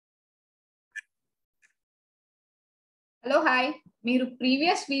Hello hi మీరు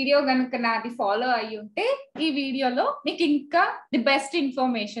previous video గనుక నాది ఫాలో అయ్యి ఉంటే ఈ వీడియోలో మీకు ఇంకా ది బెస్ట్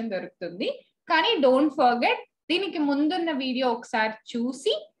ఇన్ఫర్మేషన్ దొరుకుతుంది. కానీ డోంట్ ఫర్గెట్ దీనికి ముందున్న వీడియో ఒకసారి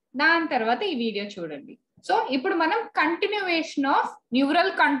చూసి దాని తర్వాత ఈ వీడియో చూడండి. సో ఇప్పుడు మనం continuation of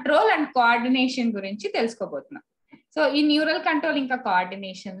neural control and coordination గురించి తెలుసుకోబోతున్నాం. సో ఈ న్యూరల్ కంట్రోల్ ఇంకా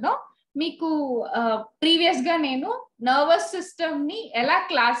కోఆర్డినేషన్ లో మీకు ప్రీవియస్ గా నేను నర్వస్ సిస్టమ్ ని ఎలా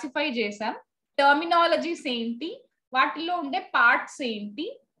క్లాసిఫై చేశాం, టర్మినాలజీస్ ఏంటి, వాటిలో ఉండే పార్ట్స్ ఏంటి,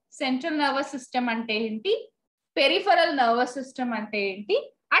 సెంట్రల్ నర్వస్ సిస్టమ్ అంటే ఏంటి, పెరిఫరల్ నర్వస్ సిస్టమ్ అంటే ఏంటి,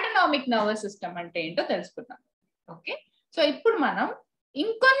 ఆటోనామిక్ నర్వస్ సిస్టమ్ అంటే ఏంటో తెలుసుకున్నాం. ఓకే, సో ఇప్పుడు మనం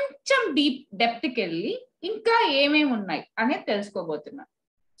ఇంకొంచెం డెప్త్కి వెళ్ళి ఇంకా ఏమేమి ఉన్నాయి అనేది తెలుసుకోబోతున్నాం.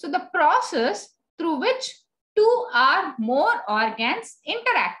 So the process through which 2 or more organs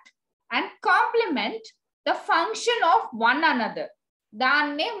interact and complement the function of one another,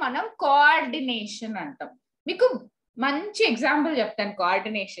 దాన్నే మనం కోఆర్డినేషన్ అంటాం. మీకు మంచి ఎగ్జాంపుల్ చెప్తాను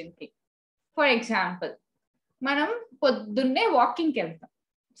కోఆర్డినేషన్ కి. ఫర్ ఎగ్జాంపుల్, మనం పొద్దున్నే వాకింగ్కి వెళ్తాం.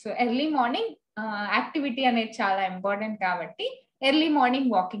 సో ఎర్లీ మార్నింగ్ యాక్టివిటీ అనేది చాలా ఇంపార్టెంట్ కాబట్టి ఎర్లీ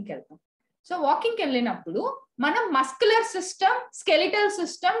మార్నింగ్ వాకింగ్కి వెళ్తాం. సో వాకింగ్కి వెళ్ళినప్పుడు మనం muscular system, skeletal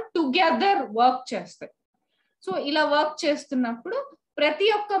system together work చేస్తాయి. సో ఇలా వర్క్ చేస్తున్నప్పుడు ప్రతి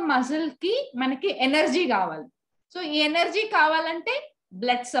ఒక్క మజిల్ కి మనకి ఎనర్జీ కావాలి. సో ఈ ఎనర్జీ కావాలంటే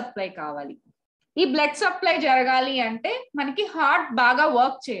బ్లడ్ సప్లై కావాలి. ఈ బ్లడ్ సప్లై జరగాలి అంటే మనకి హార్ట్ బాగా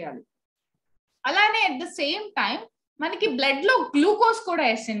వర్క్ చేయాలి. అలానే అట్ ద సేమ్ టైం మనకి బ్లడ్ లో గ్లూకోజ్ కూడా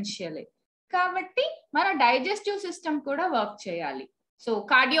ఎసెన్షియల్ కాబట్టి మన డైజెస్టివ్ సిస్టమ్ కూడా వర్క్ చేయాలి. సో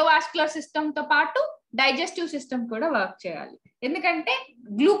కార్డియోవాస్కులర్ సిస్టమ్ తో పాటు డైజెస్టివ్ సిస్టమ్ కూడా వర్క్ చేయాలి. ఎందుకంటే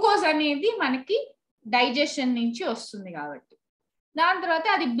గ్లూకోజ్ అనేది మనకి డైజెషన్ నుంచి వస్తుంది కాబట్టి. దాని తర్వాత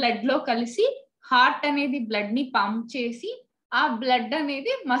అది బ్లడ్ లో కలిసి హార్ట్ అనేది బ్లడ్ ని పంప్ చేసి ఆ బ్లడ్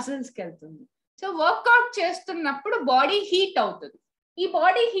అనేది మసిల్స్ కి వెళ్తుంది. సో వర్కౌట్ చేస్తున్నప్పుడు బాడీ హీట్ అవుతుంది. ఈ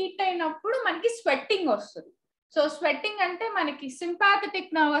బాడీ హీట్ అయినప్పుడు మనకి స్వెట్టింగ్ వస్తుంది. సో స్వెట్టింగ్ అంటే మనకి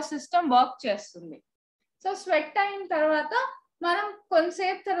సింపాథెటిక్ నర్వస్ సిస్టమ్ వర్క్ చేస్తుంది. సో స్వెట్ అయిన తర్వాత మనం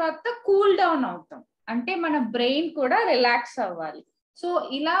కొంతసేపు తర్వాత కూల్ డౌన్ అవుతాం, అంటే మన బ్రెయిన్ కూడా రిలాక్స్ అవ్వాలి. సో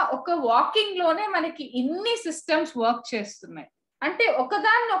ఇలా ఒక వాకింగ్ లోనే మనకి ఇన్ని సిస్టమ్స్ వర్క్ చేస్తున్నాయి, అంటే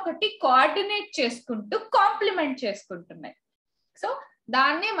ఒకదాన్ని ఒకటి కోఆర్డినేట్ చేసుకుంటూ కాంప్లిమెంట్ చేసుకుంటున్నాయి. సో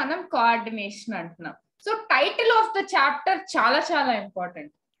దాన్నే మనం కోఆర్డినేషన్ అంటున్నాం. So title of the chapter చాలా చాలా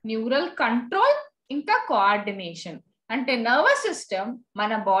ఇంపార్టెంట్, న్యూరల్ కంట్రోల్ ఇంకా కోఆర్డినేషన్. అంటే నర్వస్ సిస్టమ్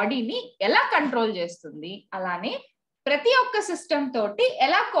మన బాడీని ఎలా కంట్రోల్ చేస్తుంది, అలానే ప్రతి ఒక్క సిస్టమ్ తోటి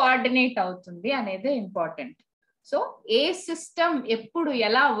ఎలా కోఆర్డినేట్ అవుతుంది అనేది ఇంపార్టెంట్. సో ఏ సిస్టమ్ ఎప్పుడు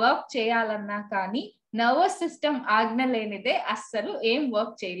ఎలా వర్క్ చేయాలన్నా కానీ నర్వస్ సిస్టమ్ ఆజ్ఞ లేనిదే అస్సలు ఏం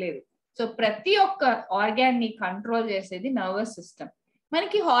వర్క్ చేయలేదు. సో ప్రతి ఒక్క ఆర్గాన్ ని కంట్రోల్ చేసేది నర్వస్ సిస్టమ్.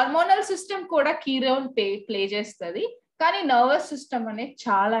 మనకి హార్మోనల్ సిస్టమ్ కూడా కీ రోల్ ప్లే చేస్తుంది, కానీ నర్వస్ సిస్టమ్ అనేది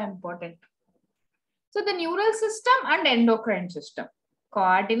చాలా important. So the neural system and endocrine system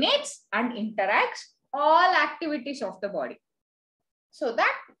coordinates and interacts all activities of the body. So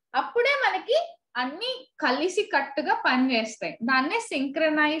that అప్పుడే మనకి అన్ని కలిసి కట్టుగా పనిచేస్తాయి. దాన్నే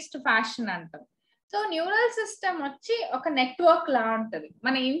సింక్రనైజ్డ్ ఫ్యాషన్ అంటాం. సో న్యూరల్ సిస్టమ్ వచ్చి ఒక నెట్వర్క్ లా ఉంటది.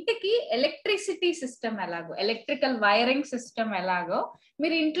 మన ఇంటికి ఎలక్ట్రిసిటీ సిస్టమ్ ఎలాగో, ఎలక్ట్రికల్ వైరింగ్ సిస్టమ్ ఎలాగో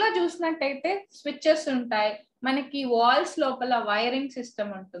మీరు ఇంట్లో చూసినట్టయితే స్విచెస్ ఉంటాయి, మనకి వాల్స్ లోపల వైరింగ్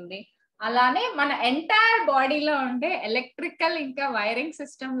సిస్టమ్ ఉంటుంది. అలానే మన ఎంటైర్ బాడీలో ఉండే ఎలక్ట్రికల్ ఇంకా వైరింగ్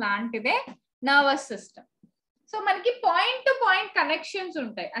సిస్టమ్ లాంటిదే నర్వస్ సిస్టమ్. సో మనకి పాయింట్ టు పాయింట్ కనెక్షన్స్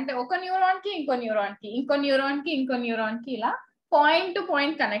ఉంటాయి, అంటే ఒక న్యూరాన్ కి ఇంకో న్యూరాన్ కి, ఇంకో న్యూరాన్ కి ఇంకో న్యూరాన్ కి, ఇలా పాయింట్ టు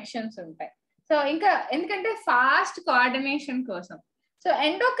పాయింట్ కనెక్షన్స్ ఉంటాయి. సో ఇంకా ఎందుకంటే ఫాస్ట్ కోఆర్డినేషన్ కోసం. సో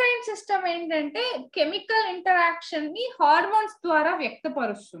ఎండోక్రైన్ సిస్టమ్ ఏంటంటే కెమికల్ ఇంటరాక్షన్ ని హార్మోన్స్ ద్వారా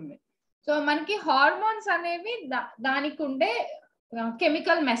వ్యక్తపరుస్తుంది. సో మనకి హార్మోన్స్ అనేవి దానికి ఉండే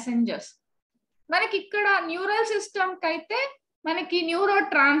కెమికల్ మెసెంజర్స్. మనకి ఇక్కడ న్యూరల్ సిస్టమ్ కి అయితే మనకి న్యూరో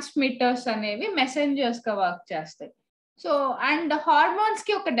ట్రాన్స్మిటర్స్ అనేవి మెసెంజర్స్ గా వర్క్ చేస్తాయి. సో అండ్ హార్మోన్స్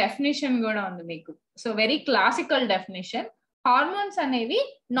కి ఒక డెఫినేషన్ కూడా ఉంది మీకు. So very classical definition, hormones అనేవి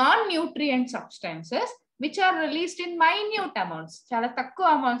non nutrient substances which are released in minute amounts, చాలా తక్కువ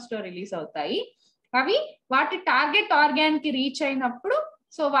అమౌంట్స్ లో రిలీజ్ అవుతాయి. అవి వాటి టార్గెట్ ఆర్గాన్ కి రీచ్ అయినప్పుడు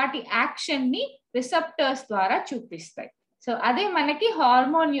సో వాటి యాక్షన్ ని రిసెప్టర్స్ ద్వారా చూపిస్తాయి. సో అదే మనకి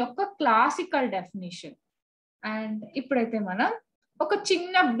హార్మోన్ యొక్క క్లాసికల్ డెఫినేషన్. అండ్ ఇప్పుడైతే మనం ఒక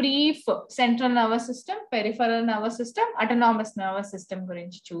చిన్న brief central nervous system, peripheral nervous system, autonomous nervous system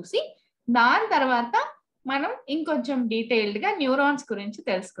గురించి చూసి దాని తర్వాత మనం ఇంకొంచెం డీటెయిల్డ్ గా న్యూరాన్స్ గురించి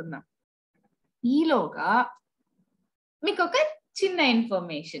తెలుసుకుందాం. ఈలోగా మీకు ఒక చిన్న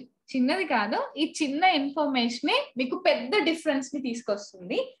ఇన్ఫర్మేషన్, చిన్నది కాదు, ఈ చిన్న ఇన్ఫర్మేషనే మీకు పెద్ద డిఫరెన్స్ ని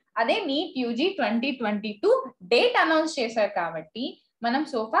తీసుకొస్తుంది. అదే నీట్ యూజీ 2022 డేట్ అనౌన్స్ చేశారు కాబట్టి మనం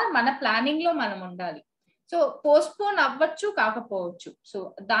సోఫార్ మన ప్లానింగ్ లో మనం ఉండాలి. సో పోస్ట్పోన్ అవ్వచ్చు కాకపోవచ్చు, సో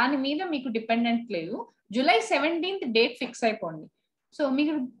దాని మీద మీకు డిపెండెంట్ లేదు. జూలై 17th డేట్ ఫిక్స్ అయిపోండి. సో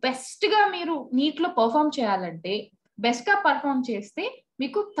మీరు బెస్ట్ గా మీరు నీట్ లో పర్ఫామ్ చేయాలంటే, బెస్ట్ గా పర్ఫామ్ చేస్తే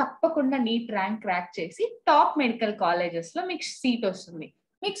మీకు తప్పకుండా నీట్ ర్యాంక్ క్రాక్ చేసి టాప్ మెడికల్ కాలేజెస్ లో మీకు సీట్ వస్తుంది.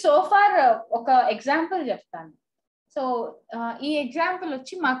 మీకు సోఫార్ ఒక ఎగ్జాంపుల్ చెప్తాను. సో ఈ ఎగ్జాంపుల్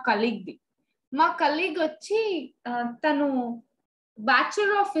వచ్చి మా కలీగ్ వచ్చి తను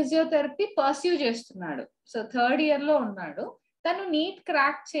బ్యాచులర్ ఆఫ్ ఫిజియోథెరపీ పర్స్యూ చేస్తున్నాడు. సో 3rd year లో ఉన్నాడు. తను నీట్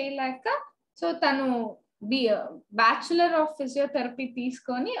క్రాక్ చేయలేక సో తను బ్యాచులర్ ఆఫ్ ఫిజియోథెరపీ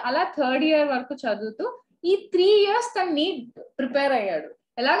తీసుకొని అలా 3rd year వరకు చదువుతూ ఈ 3 years తను నీట్ ప్రిపేర్ అయ్యాడు.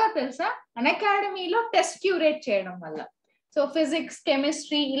 ఎలాగో తెలుసా? అన్అకాడమీలో టెస్ట్ క్యూరేట్ చేయడం వల్ల. సో ఫిజిక్స్,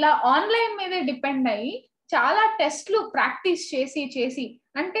 కెమిస్ట్రీ ఇలా ఆన్లైన్ మీదే డిపెండ్ అయ్యి చాలా టెస్ట్లు ప్రాక్టీస్ చేసి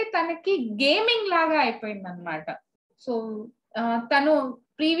అంటే తనకి గేమింగ్ లాగా అయిపోయింది అనమాట. సో తను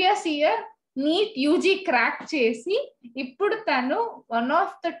previous year NEET UG crack చేసి ఇప్పుడు తను one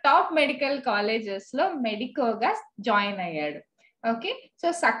of the top medical colleges లో మెడికోగా జాయిన్ అయ్యాడు. ఓకే, సో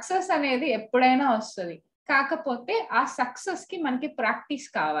సక్సెస్ అనేది ఎప్పుడైనా వస్తుంది, కాకపోతే ఆ సక్సెస్ కి మనకి ప్రాక్టీస్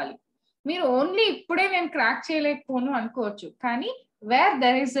కావాలి. మీరు ఓన్లీ ఇప్పుడే నేను క్రాక్ చేయలేకపోను అనుకోవచ్చు, కానీ where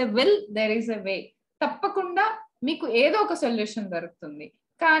there is a will there is a వే. తప్పకుండా మీకు ఏదో ఒక సొల్యూషన్ దొరుకుతుంది.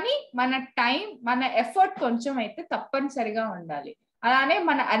 కానీ మన టైం, మన ఎఫర్ట్ కొంచెం అయితే తప్పనిసరిగా ఉండాలి. అలానే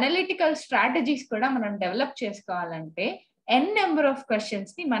మన అనలిటికల్ స్ట్రాటజీస్ కూడా మనం డెవలప్ చేసుకోవాలంటే నెంబర్ ఆఫ్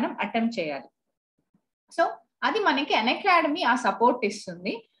క్వశ్చన్స్ ని మనం అటెంప్ట్ చేయాలి. సో అది మనకి అన్అకాడమీ ఆ సపోర్ట్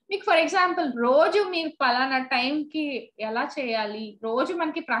ఇస్తుంది. మీకు ఫర్ ఎగ్జాంపుల్ రోజు మీరు పలానా టైంకి ఎలా చేయాలి, రోజు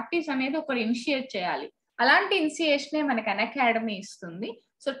మనకి ప్రాక్టీస్ అనేది ఒకరు ఇనిషియేట్ చేయాలి. అలాంటి ఇనిషియేషనే మనకి అన్అకాడమీ ఇస్తుంది.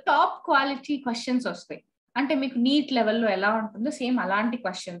 సో టాప్ క్వాలిటీ క్వశ్చన్స్ వస్తాయి. అంటే మీకు నీట్ లెవెల్లో ఎలా ఉంటుందో సేమ్ అలాంటి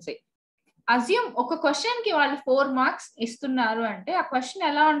క్వశ్చన్సే. అజ్యూమ్ ఒక క్వశ్చన్ కి వాళ్ళు 4 marks ఇస్తున్నారు అంటే ఆ క్వశ్చన్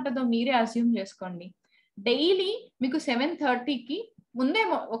ఎలా ఉంటుందో మీరే అజ్యూమ్ చేసుకోండి. డైలీ మీకు 7:30కి ముందే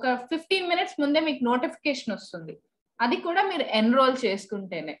ఒక 15 minutes ముందే మీకు నోటిఫికేషన్ వస్తుంది. అది కూడా మీరు ఎన్రోల్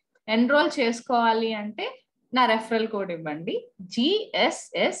చేసుకుంటేనే. ఎన్రోల్ చేసుకోవాలి అంటే నా రెఫరల్ కోడ్ ఇవ్వండి,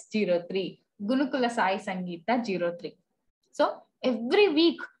 GSS03, గునుకుల సాయి సంగీత 03. So every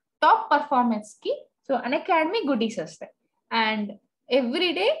week top performance కి సో అన్అకాడమీ గుడీస్ వస్తాయి. అండ్ ఎవ్రీ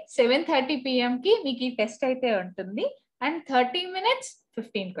డే 7:30 PM కి మీకు ఈ టెస్ట్ అయితే ఉంటుంది. And 30 minutes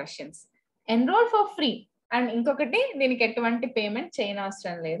 15 questions. Enrol for free. And ఇంకొకటి, దీనికి ఎటువంటి పేమెంట్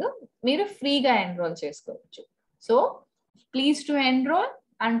చేయనవసరం లేదు, మీరు ఫ్రీగా ఎన్రోల్ చేసుకోవచ్చు. So please to enrol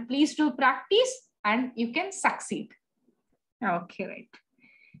and please to practice and you can succeed. Okay, right.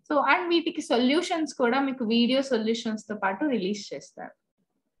 So and వీటికి సొల్యూషన్స్ కూడా మీకు వీడియో సొల్యూషన్స్ తో పాటు రిలీజ్ చేస్తారు.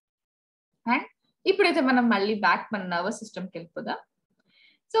 అండ్ ఇప్పుడైతే మనం మళ్ళీ బ్యాక్ మన నర్వస్ సిస్టమ్కి వెళ్ళిపోదాం.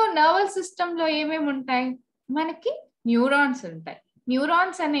 సో నర్వస్ సిస్టమ్ లో ఏమేమి ఉంటాయి? మనకి న్యూరాన్స్ ఉంటాయి.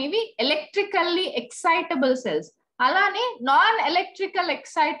 న్యూరాన్స్ అనేవి ఎలక్ట్రికల్లీ ఎక్సైటబుల్ సెల్స్, అలానే నాన్ ఎలక్ట్రికల్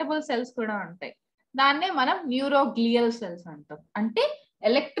ఎక్సైటబుల్ సెల్స్ కూడా ఉంటాయి. దాన్నే మనం న్యూరోగ్లియల్ సెల్స్ అంటాం. అంటే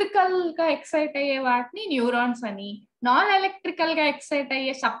ఎలక్ట్రికల్ గా ఎక్సైట్ అయ్యే వాటిని న్యూరాన్స్ అని, నాన్ ఎలక్ట్రికల్ గా ఎక్సైట్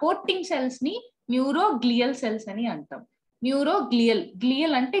అయ్యే సపోర్టింగ్ సెల్స్ ని న్యూరోగ్లియల్ సెల్స్ అని అంటాం.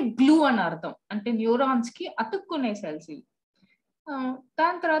 గ్లియల్ అంటే గ్లూ అని అర్థం, అంటే న్యూరాన్స్ కి అతుక్కునే సెల్స్ ఇవి.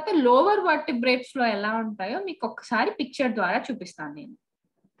 దాని తర్వాత లోవర్ వర్టిబ్రేట్స్ లో ఎలా ఉంటాయో మీకు ఒక్కసారి పిక్చర్ ద్వారా చూపిస్తాను నేను.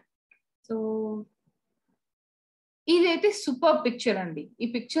 సో ఇదైతే సూపర్ పిక్చర్ అండి. ఈ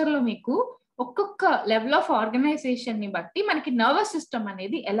పిక్చర్ లో మీకు ఒక్కొక్క లెవెల్ ఆఫ్ ఆర్గనైజేషన్ ని బట్టి మనకి నర్వస్ సిస్టమ్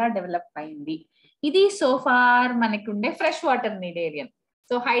అనేది ఎలా డెవలప్ అయింది. ఇది సోఫార్ మనకి ఉండే ఫ్రెష్ వాటర్ నిడేరియన్.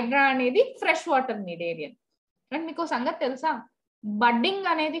 సో హైడ్రా అనేది ఫ్రెష్ వాటర్ నిడేరియన్. అండ్ మీకు సంగతి తెలుసా, బడ్డింగ్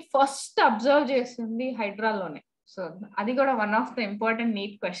అనేది ఫస్ట్ అబ్జర్వ్ చేస్తుంది హైడ్రాలోనే. సో అది కూడా one of the important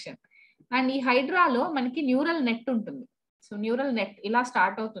neat question. And ఈ హైడ్రాలో మనకి న్యూరల్ నెట్ ఉంటుంది. సో న్యూరల్ నెట్ ఇలా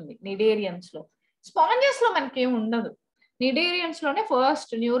స్టార్ట్ అవుతుంది నిడేరియన్స్ లో. స్పాంజెస్ లో మనకి ఏమి ఉండదు. నిడేరియన్స్ లోనే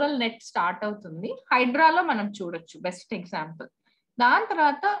ఫస్ట్ న్యూరల్ నెట్ స్టార్ట్ అవుతుంది. హైడ్రాలో మనం చూడొచ్చు బెస్ట్ ఎగ్జాంపుల్. దాని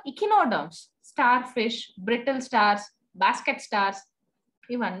తర్వాత ఇకినోడర్మ్స్, star fish, brittle stars, basket stars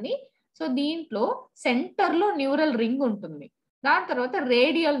ఇవన్నీ. సో దీంట్లో సెంటర్ లో న్యూరల్ రింగ్ ఉంటుంది. దాని తర్వాత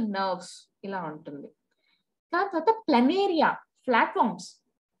రేడియల్ నర్వ్స్ ఇలా ఉంటుంది. దాని తర్వాత planaria, platforms,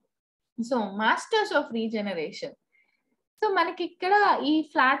 so masters of regeneration. So మనకి ఇక్కడ ఈ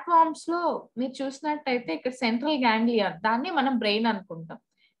ప్లాట్ఫామ్స్ లో మీరు చూసినట్టయితే ఇక్కడ సెంట్రల్ గ్యాంగ్లియా, దాన్ని మనం బ్రెయిన్ అనుకుంటాం.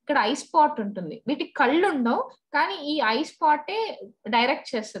 ఇక్కడ ఐ స్పాట్ ఉంటుంది. వీటికి కళ్ళు ఉండవు, కానీ ఈ ఐ స్పాటే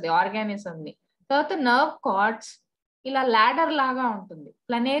డైరెక్ట్ చేస్తుంది ఆర్గానిజం ని. తర్వాత నర్వ్ కార్డ్స్ ఇలా లాడర్ లాగా ఉంటుంది.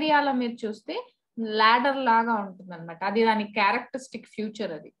 ప్లనేరియాలో మీరు చూస్తే లాడర్ లాగా ఉంటుంది అనమాట. అది దాని క్యారెక్టరిస్టిక్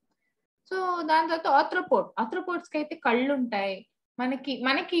ఫ్యూచర్ అది. సో దాని తర్వాత ఆర్థ్రోపోడ్స్ కి అయితే కళ్ళు ఉంటాయి,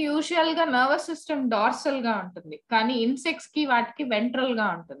 మనకి యూజువల్ గా నర్వస్ సిస్టమ్ డార్సల్ గా ఉంటుంది, కానీ ఇన్సెక్ట్స్ కి వాటికి వెంట్రల్ గా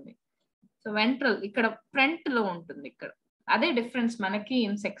ఉంటుంది. సో వెంట్రల్ ఇక్కడ ఫ్రంట్ లో ఉంటుంది, ఇక్కడ అదే డిఫరెన్స్ మనకి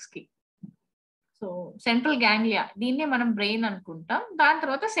ఇన్సెక్ట్స్ కి. సో సెంట్రల్ గ్యాంగ్లియా, దీన్నే మనం బ్రెయిన్ అనుకుంటాం. దాని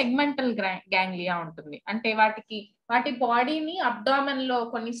తర్వాత సెగ్మెంటల్ గ్యాంగ్లియా ఉంటుంది, అంటే వాటి బాడీని అబ్డామెన్ లో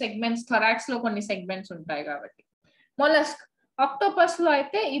కొన్ని సెగ్మెంట్స్, థొరాక్స్ లో కొన్ని సెగ్మెంట్స్ ఉంటాయి కాబట్టి. మొలస్క్, ఆక్టోపస్ లో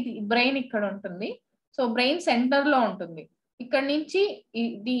అయితే ఇది బ్రెయిన్ ఇక్కడ ఉంటుంది. సో బ్రెయిన్ సెంటర్ లో ఉంటుంది. ఇక్కడ నుంచి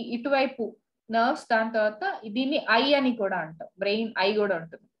ఇటువైపు నర్వ్స్, దాని తర్వాత దీన్ని ఐ అని కూడా అంటాం, బ్రెయిన్ ఐ కూడా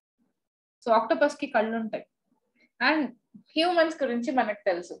ఉంటుంది. సో ఆక్టోపస్ కి కళ్ళు ఉంటాయి. అండ్ హ్యూమన్స్ గురించి మనకు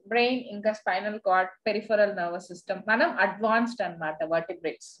తెలుసు, బ్రెయిన్, ఇంకా spinal cord, peripheral nervous system. మనం అడ్వాన్స్డ్ అన్నమాట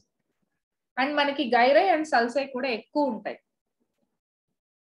వర్టిబ్రేట్స్. అండ్ మనకి గైరై అండ్ సల్సై కూడా ఎక్కువ ఉంటాయి.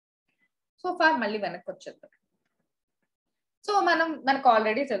 సో ఫార్ మళ్ళీ వెనక్కి వచ్చేద్దాం. సో మనకు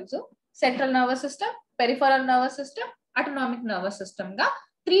ఆల్రెడీ తెలుసు central nervous system, peripheral nervous system, autonomic nervous system గా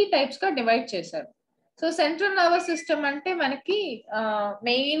 3 types గా డివైడ్ చేశారు. సో సెంట్రల్ నర్వస్ సిస్టమ్ అంటే మనకి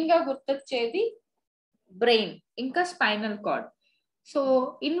మెయిన్ గా గుర్తొచ్చేది బ్రెయిన్ ఇంకా స్పైనల్ కార్డ్. సో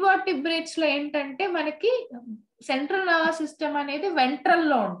ఇన్వర్టిబ్రేట్స్ లో ఏంటంటే మనకి సెంట్రల్ నర్వస్ సిస్టమ్ అనేది వెంట్రల్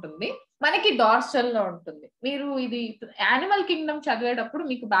లో ఉంటుంది, మనకి డార్సల్ లో ఉంటుంది. మీరు ఇది యానిమల్ కింగ్డమ్ చదివేటప్పుడు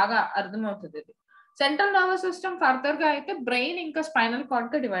మీకు బాగా అర్థమవుతుంది. ఇది సెంట్రల్ నర్వస్ సిస్టమ్ ఫర్దర్ గా అయితే బ్రెయిన్ ఇంకా స్పైనల్ కార్డ్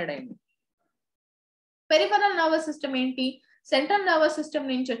గా డివైడ్ అయింది. పెరిఫరల్ నర్వస్ సిస్టమ్ ఏంటి? సెంట్రల్ నర్వస్ సిస్టమ్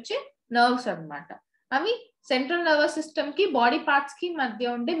నుంచి వచ్చే నర్వ్స్ అన్నమాట. అవి సెంట్రల్ నర్వస్ సిస్టమ్ కి బాడీ పార్ట్స్ కి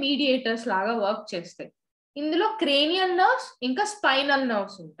మధ్య ఉండే మీడియేటర్స్ లాగా వర్క్ చేస్తాయి. ఇందులో క్రేనియల్ నర్వ్స్ ఇంకా స్పైనల్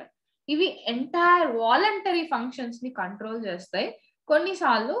నర్వ్స్ ఉంటాయి. ఇవి ఎంటైర్ వాలంటరీ ఫంక్షన్స్ ని కంట్రోల్ చేస్తాయి.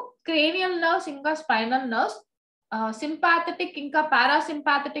 కొన్నిసార్లు క్రేనియల్ నర్వ్స్ ఇంకా స్పైనల్ నర్వ్స్ సింపాథెటిక్ ఇంకా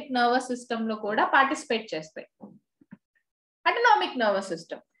పారాసింపాథెటిక్ నర్వస్ సిస్టమ్ లో కూడా పార్టిసిపేట్ చేస్తాయి. Autonomic nervous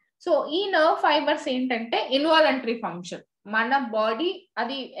system. సో ఈ నర్వ్ ఫైబర్స్ ఏంటంటే ఇన్వాలంటరీ ఫంక్షన్. మన బాడీ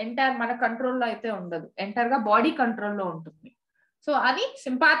అది ఎంటైర్ మన కంట్రోల్లో అయితే ఉండదు, ఎంటైర్ గా బాడీ కంట్రోల్లో ఉంటుంది. సో అది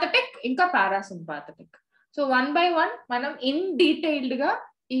సింపాథెటిక్ ఇంకా పారాసింపాథెటిక్. సో 1 by 1 మనం ఇన్ డీటెయిల్డ్ గా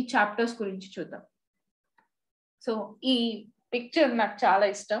ఈ చాప్టర్స్ గురించి చూద్దాం. సో ఈ పిక్చర్ నాకు చాలా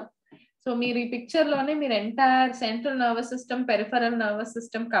ఇష్టం. సో మీరు ఈ పిక్చర్ లోనే మీరు entire central nervous system, peripheral nervous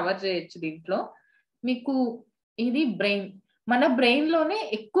system cover చేయొచ్చు. దీంట్లో మీకు ఇది బ్రెయిన్. మన బ్రెయిన్ లోనే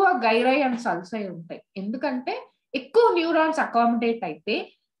ఎక్కువ గైరై అండ్ సల్సై ఉంటాయి, ఎందుకంటే ఎక్కువ న్యూరాన్స్ అకామిడేట్ అయితే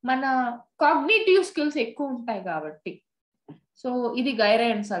మన కాగ్నిటివ్ స్కిల్స్ ఎక్కువ ఉంటాయి కాబట్టి. సో ఇది గైరై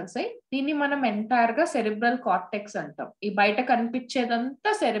అండ్ సల్సై. దీన్ని మనం ఎంటైర్ గా సెరిబ్రల్ కార్టెక్స్ అంటాం. ఈ బయట కనిపించేదంతా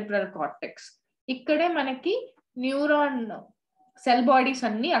సెరిబ్రల్ కార్టెక్స్. ఇక్కడే మనకి న్యూరాన్ సెల్ బాడీస్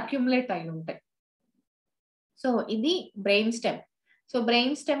అన్ని అక్యుములేట్ అయి ఉంటాయి. సో ఇది brain stem. So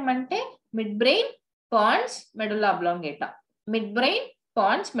brain stem అంటే mid brain, pans, medulla oblongata. Mid brain,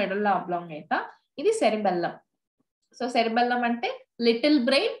 pans, medulla oblongata. ఇది సెరిబెల్లం. సో సెరిబెల్లం అంటే లిటిల్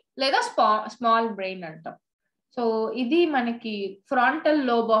బ్రెయిన్ లేదా స్మాల్ బ్రెయిన్ అంటాం. సో ఇది మనకి frontal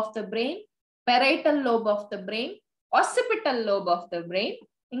lobe of the brain, parietal lobe of the brain, ఆసిపిటల్ lobe of the brain,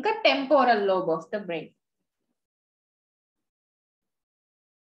 ఇంకా temporal lobe of the brain.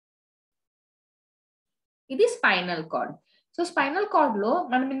 ఇది spinal cord. So spinal cord లో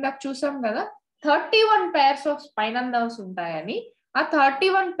మనం ఇందాక చూసాం కదా 31 pairs ఆఫ్ స్పైనల్ నర్వ్స్ ఉంటాయని. ఆ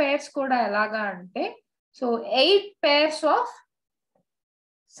 31 pairs కూడా ఎలాగా అంటే, so 8 pairs of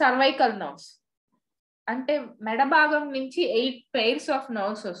cervical nerves, అంటే మెడ భాగం నుంచి 8 pairs ఆఫ్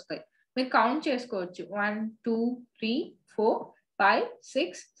నర్వ్స్ వస్తాయి. మీరు కౌంట్ చేసుకోవచ్చు, 1 2 3 4 5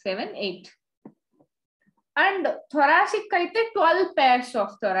 6 7 8. అండ్ థొరాసిక్ అయితే 12 pairs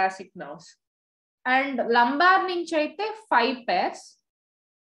of thoracic nerves. And lumbar నుంచి అయితే 5 pairs,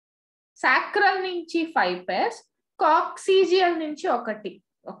 సాక్రల్ నుంచి 5 pairs, కాక్సీజియల్ నుంచి ఒకటి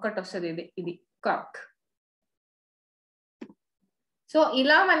వస్తుంది. ఇది కాక్. సో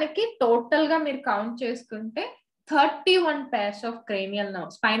ఇలా మనకి టోటల్ గా మీరు కౌంట్ చేసుకుంటే 31 pairs of cranial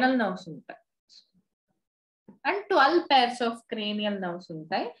nerves, spinal nerves ఉంటాయి. And 12 pairs of cranial nerves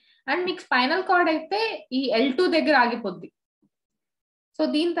ఉంటాయి. అండ్ మీకు స్పైనల్ కార్డ్ అయితే ఈ L2 దగ్గర ఆగిపోద్ది. సో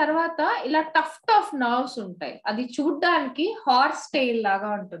దీని తర్వాత ఇలా టఫ్ నర్వ్స్ ఉంటాయి. అది చూడ్డానికి హార్స్ టెయిల్ లాగా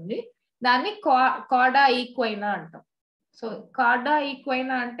ఉంటుంది. దాన్ని కార్డా ఈక్వైనా అంటాం. సో కార్డా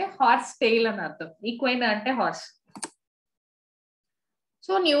ఈక్వైనా అంటే హార్స్ టెయిల్ అని అర్థం, ఈక్వైనా అంటే హార్స్.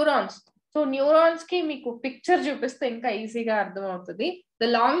 సో న్యూరాన్స్ కి మీకు పిక్చర్ చూపిస్తే ఇంకా ఈజీగా అర్థం అవుతుంది. The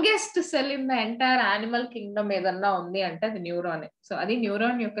longest cell in the entire animal Kingdom ఏదన్నా ఉంది అంటే అది న్యూరాన్. సో అది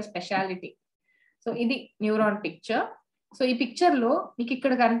న్యూరాన్ యొక్క స్పెషాలిటీ. సో ఇది న్యూరాన్ పిక్చర్. సో ఈ పిక్చర్ లో మీకు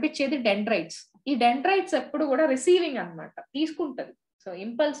ఇక్కడ కనిపించేది డెండ్రైట్స్. ఈ డెండ్రైట్స్ ఎప్పుడు కూడా రిసీవింగ్ అన్నమాట, తీసుకుంటది. సో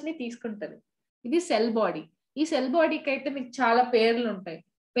ఇంపల్స్ ని తీసుకుంటది. ఇది సెల్ బాడీ. ఈ సెల్ బాడీకి అయితే మీకు చాలా పేర్లు ఉంటాయి,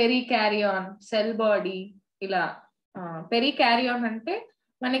 పెరికారియాన్, సెల్ బాడీ, ఇలా పెరికారియాన్ అంటే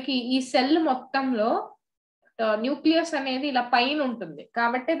మనకి ఈ సెల్ మొత్తంలో న్యూక్లియస్ అనేది ఇలా పైన ఉంటుంది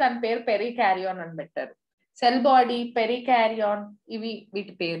కాబట్టి దాని పేరు పెరికారియాన్ అని పెట్టారు. సెల్ బాడీ, పెరికారియాన్ ఇవి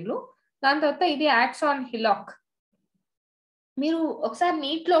వీటి పేర్లు. దాని తర్వాత ఇది యాక్సాన్ హిలాక్. మీరు ఒకసారి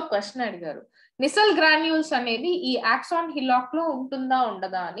నీట్ లో క్వశ్చన్ అడిగారు, నిసల్ గ్రాన్యూల్స్ అనేది ఈ యాక్సాన్ హిలాక్ లో ఉంటుందా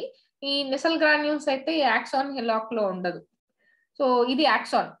ఉండదా అని. ఈ నిసల్ గ్రాన్యూల్స్ అయితే ఈ యాక్సాన్ హిలాక్ లో ఉండదు. సో ఇది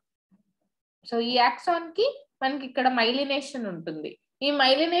యాక్సాన్. సో ఈ యాక్సాన్ కి మనకి ఇక్కడ మైలినేషన్ ఉంటుంది. ఈ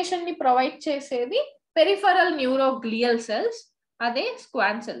మైలినేషన్ ని ప్రొవైడ్ చేసేది పెరిఫరల్ న్యూరోగ్లియల్ సెల్స్, అదే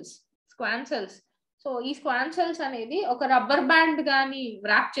స్క్వాన్ సెల్స్. సో ఈ స్క్వాన్ సెల్స్ అనేది ఒక రబ్బర్ బ్యాండ్ గాని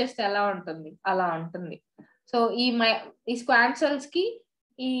వ్రాప్ చేస్తే ఎలా ఉంటుంది అలా ఉంటుంది. సో ఈ స్క్వాన్ సెల్స్ కి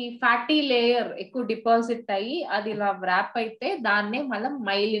ఈ ఫ్యాటీ లేయర్ ఎక్కువ డిపాజిట్ అయ్యి అది ఇలా వ్రాప్ అయితే దాన్నే మనం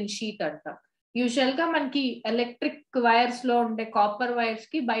మైలిన్ షీట్ అంటాం. యూజువల్ గా మనకి ఎలక్ట్రిక్ వైర్స్ లో ఉండే కాపర్ వైర్స్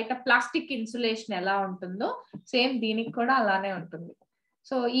కి బయట ప్లాస్టిక్ ఇన్సులేషన్ ఎలా ఉంటుందో సేమ్ దీనికి కూడా అలానే ఉంటుంది.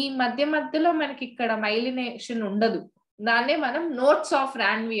 సో ఈ మధ్యలో మనకి ఇక్కడ మైలినేషన్ ఉండదు. దాన్నే మనం నోట్స్ ఆఫ్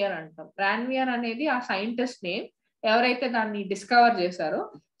రాన్వియర్ అంటాం. రాన్వియర్ అనేది ఆ సైంటిస్ట్ నేమ్, ఎవరైతే దాన్ని డిస్కవర్ చేశారో.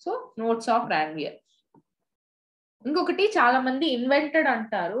 So notes of రాన్వియర్. ఇంకొకటి చాలా మంది ఇన్వెంటెడ్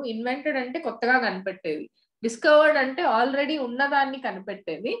అంటారు. ఇన్వెంటెడ్ అంటే కొత్తగా కనిపెట్టేది, డిస్కవర్డ్ అంటే ఆల్రెడీ ఉన్నదాన్ని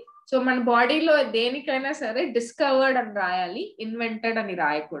కనిపెట్టేది. సో మన బాడీలో దేనికైనా సరే డిస్కవర్డ్ అని రాయాలి, ఇన్వెంటెడ్ అని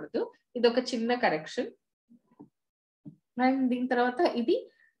రాయకూడదు. ఇది ఒక చిన్న కరెక్షన్. అండ్ దీని తర్వాత ఇది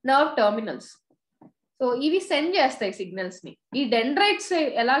నర్వ్ టర్మినల్స్. సో ఇవి సెండ్ చేస్తాయి సిగ్నల్స్ ని. ఈ డెండ్రైట్స్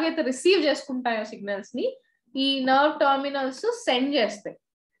ఎలాగైతే రిసీవ్ చేసుకుంటాయో సిగ్నల్స్ ని, ఈ నర్వ్ టర్మినల్స్ సెండ్ చేస్తాయి.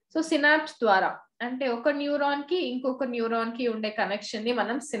 సో సినాప్స్ ద్వారా, అంటే ఒక న్యూరాన్ కి ఇంకొక న్యూరాన్ కి ఉండే కనెక్షన్ ని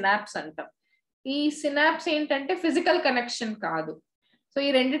మనం సినాప్స్ అంటాం. ఈ సినాప్స్ ఏంటంటే ఫిజికల్ కనెక్షన్ కాదు. సో ఈ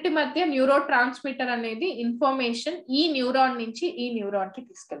రెండిటి మధ్య న్యూరో ట్రాన్స్మిటర్ అనేది ఇన్ఫర్మేషన్ ఈ న్యూరాన్ నుంచి ఈ న్యూరాన్ కి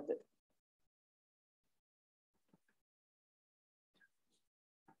తీసుకెళ్తుంది.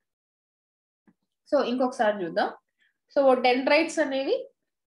 సో ఇంకొకసారి చూద్దాం. సో డెండ్రైట్స్ అనేవి,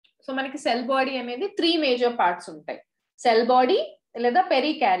 సో మనకి సెల్ బాడీ అనేది 3 మేజర్ పార్ట్స్ ఉంటాయి. సెల్ బాడీ లేదా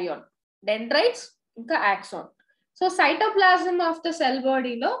పెరికారియాన్, డెండ్రైట్స్, ఇంకా axon. So cytoplasm of the cell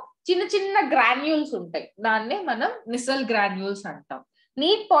బాడీలో చిన్న చిన్న గ్రాన్యూల్స్ ఉంటాయి, దాన్నే మనం నిసల్ గ్రాన్యూల్స్ అంటాం.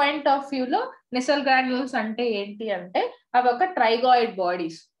 నీట్ పాయింట్ ఆఫ్ వ్యూ లో నిసల్ గ్రాన్యూల్స్ అంటే ఏంటి అంటే అవి ఒక ట్రైగాయిడ్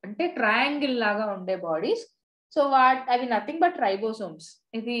బాడీస్, అంటే ట్రయాంగిల్ లాగా ఉండే బాడీస్. సో అవి నథింగ్ బట్ రైబోసోమ్స్.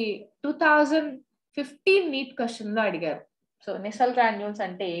 ఇది 2015 నీట్ క్వశ్చన్ లో అడిగారు. సో నిసల్ గ్రాన్యూల్స్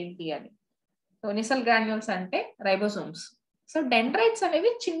అంటే ఏంటి అని. సో నిసల్ గ్రాన్యూల్స్ అంటే రైబోసోమ్స్. సో డెండ్రైట్స్ అనేవి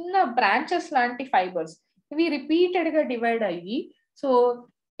చిన్న బ్రాంచెస్ లాంటి ఫైబర్స్, ఇవి రిపీటెడ్ గా డివైడ్ అయ్యి సో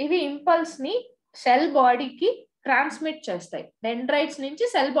ఇవి ఇంపల్స్ ని సెల్ బాడీకి ట్రాన్స్మిట్ చేస్తాయి. డెండ్రైట్స్ నుంచి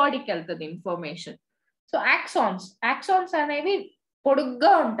సెల్ బాడీకి వెళ్తుంది ఇన్ఫర్మేషన్. సో యాక్సాన్స్ అనేవి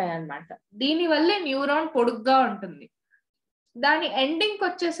పొడుగ్గా ఉంటాయి అన్నమాట. దీని వల్లే న్యూరాన్ పొడుగ్గా ఉంటుంది. దాని ఎండింగ్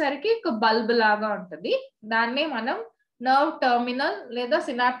వచ్చేసరికి ఒక బల్బ్ లాగా ఉంటుంది. దాన్నే మనం నర్వ్ టర్మినల్ లేదా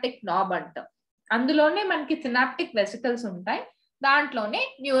సినాప్టిక్ నాబ్ అంటాం. అందులోనే మనకి సినాప్టిక్ వెసికల్స్ ఉంటాయి, దాంట్లోనే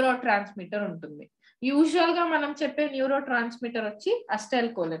న్యూరో ట్రాన్స్మిటర్ ఉంటుంది. యూజువల్ గా మనం చెప్పే న్యూరో ట్రాన్స్మిటర్ వచ్చి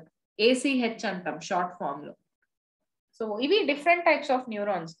అస్టైల్కోలిన్, ACH అంటాం షార్ట్ ఫామ్ లో. సో ఇవి different types of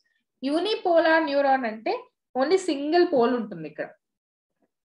neurons. Unipolar neuron అంటే ఓన్లీ సింగిల్ పోల్ ఉంటుంది ఇక్కడ.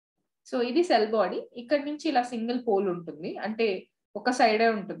 సో ఇది సెల్ బాడీ, ఇక్కడ నుంచి ఇలా సింగిల్ పోల్ ఉంటుంది, అంటే ఒక సైడే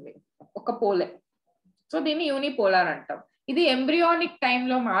ఉంటుంది, ఒక పోలే. సో దీన్ని యూనిపోలార్ అంటాం. ఇది ఎంబ్రియానిక్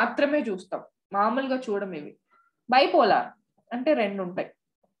టైంలో మాత్రమే చూస్తాం, మామూలుగా చూడం. ఇవి బైపోలార్ అంటే 2 ఉంటాయి.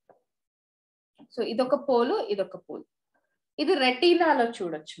 సో ఇదొక పోలు, ఇదొక పోల్. ఇది రెటీనాలో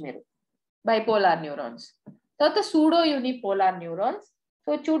చూడొచ్చు మీరు బైపోలార్ న్యూరాన్స్. తర్వాత సూడో యూనిపోలార్ న్యూరాన్స్.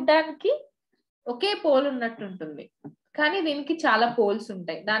 సో చూడ్డానికి ఒకే పోల్ ఉన్నట్టు ఉంటుంది, కానీ దీనికి చాలా పోల్స్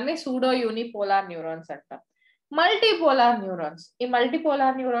ఉంటాయి, దాన్నే సూడో యూనిపోలార్ న్యూరాన్స్ అంటాం. మల్టీపోలార్ న్యూరాన్స్, ఈ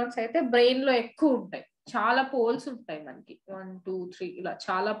మల్టీపోలార్ న్యూరాన్స్ అయితే బ్రెయిన్ లో ఎక్కువ ఉంటాయి, చాలా పోల్స్ ఉంటాయి మనకి 1 2 3 ఇలా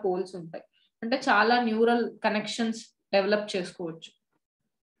చాలా పోల్స్ ఉంటాయి, అంటే చాలా న్యూరల్ కనెక్షన్స్ డెవలప్ చేసుకోవచ్చు.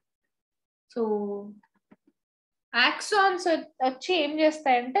 సో యాక్సాన్స్ వచ్చి ఏం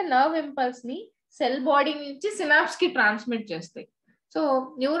చేస్తాయంటే నర్వ్ ఇంపల్స్ ని సెల్ బాడీ నుంచి సినాప్స్ కి ట్రాన్స్మిట్ చేస్తాయి. సో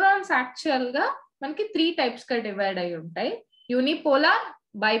న్యూరాన్స్ యాక్చువల్ గా మనకి 3 టైప్స్ గా డివైడ్ అయి ఉంటాయి, యూనిపోలార్,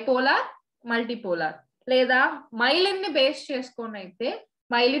 బైపోలార్, మల్టీపోలార్. లేదా మైలిన్ ని బేస్ చేసుకొని అయితే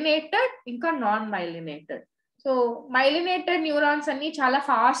మైలినేటెడ్ ఇంకా non myelinated. So myelinated neurons అన్ని చాలా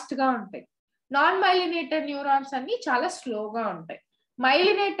ఫాస్ట్ గా ఉంటాయి, నాన్ మైలినేటెడ్ న్యూరాన్స్ అన్ని చాలా స్లోగా ఉంటాయి.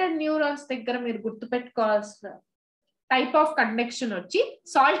 మైలినేటెడ్ న్యూరాన్స్ దగ్గర మీరు గుర్తుపెట్టుకోవాల్సిన టైప్ ఆఫ్ కండక్షన్ వచ్చి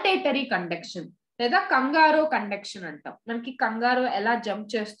సాల్టేటరీ కండక్షన్ లేదా కంగారో కండక్షన్ అంటాం. మనకి కంగారో ఎలా జంప్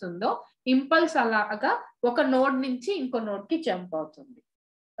చేస్తుందో ఇంపల్స్ అలాగా ఒక నోడ్ నుంచి ఇంకో నోడ్ కి జంప్ అవుతుంది.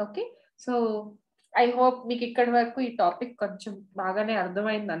 ఓకే, సో ఐ హోప్ మీకు ఇక్కడి వరకు ఈ టాపిక్ కొంచెం బాగానే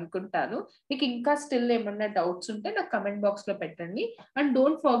అర్థమైంది అనుకుంటాను. మీకు ఇంకా స్టిల్ ఏమన్నా డౌట్స్ ఉంటే నాకు కమెంట్ బాక్స్ లో పెట్టండి. And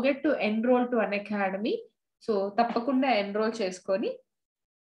don't forget to enrol to an academy. So తప్పకుండా ఎన్రోల్ చేసుకొని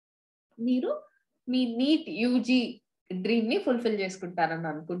మీరు మీ నీట్ యూజీ డ్రీమ్ ని ఫుల్ఫిల్ చేసుకుంటారని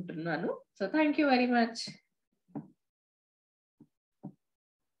అనుకుంటున్నాను. So thank you very much.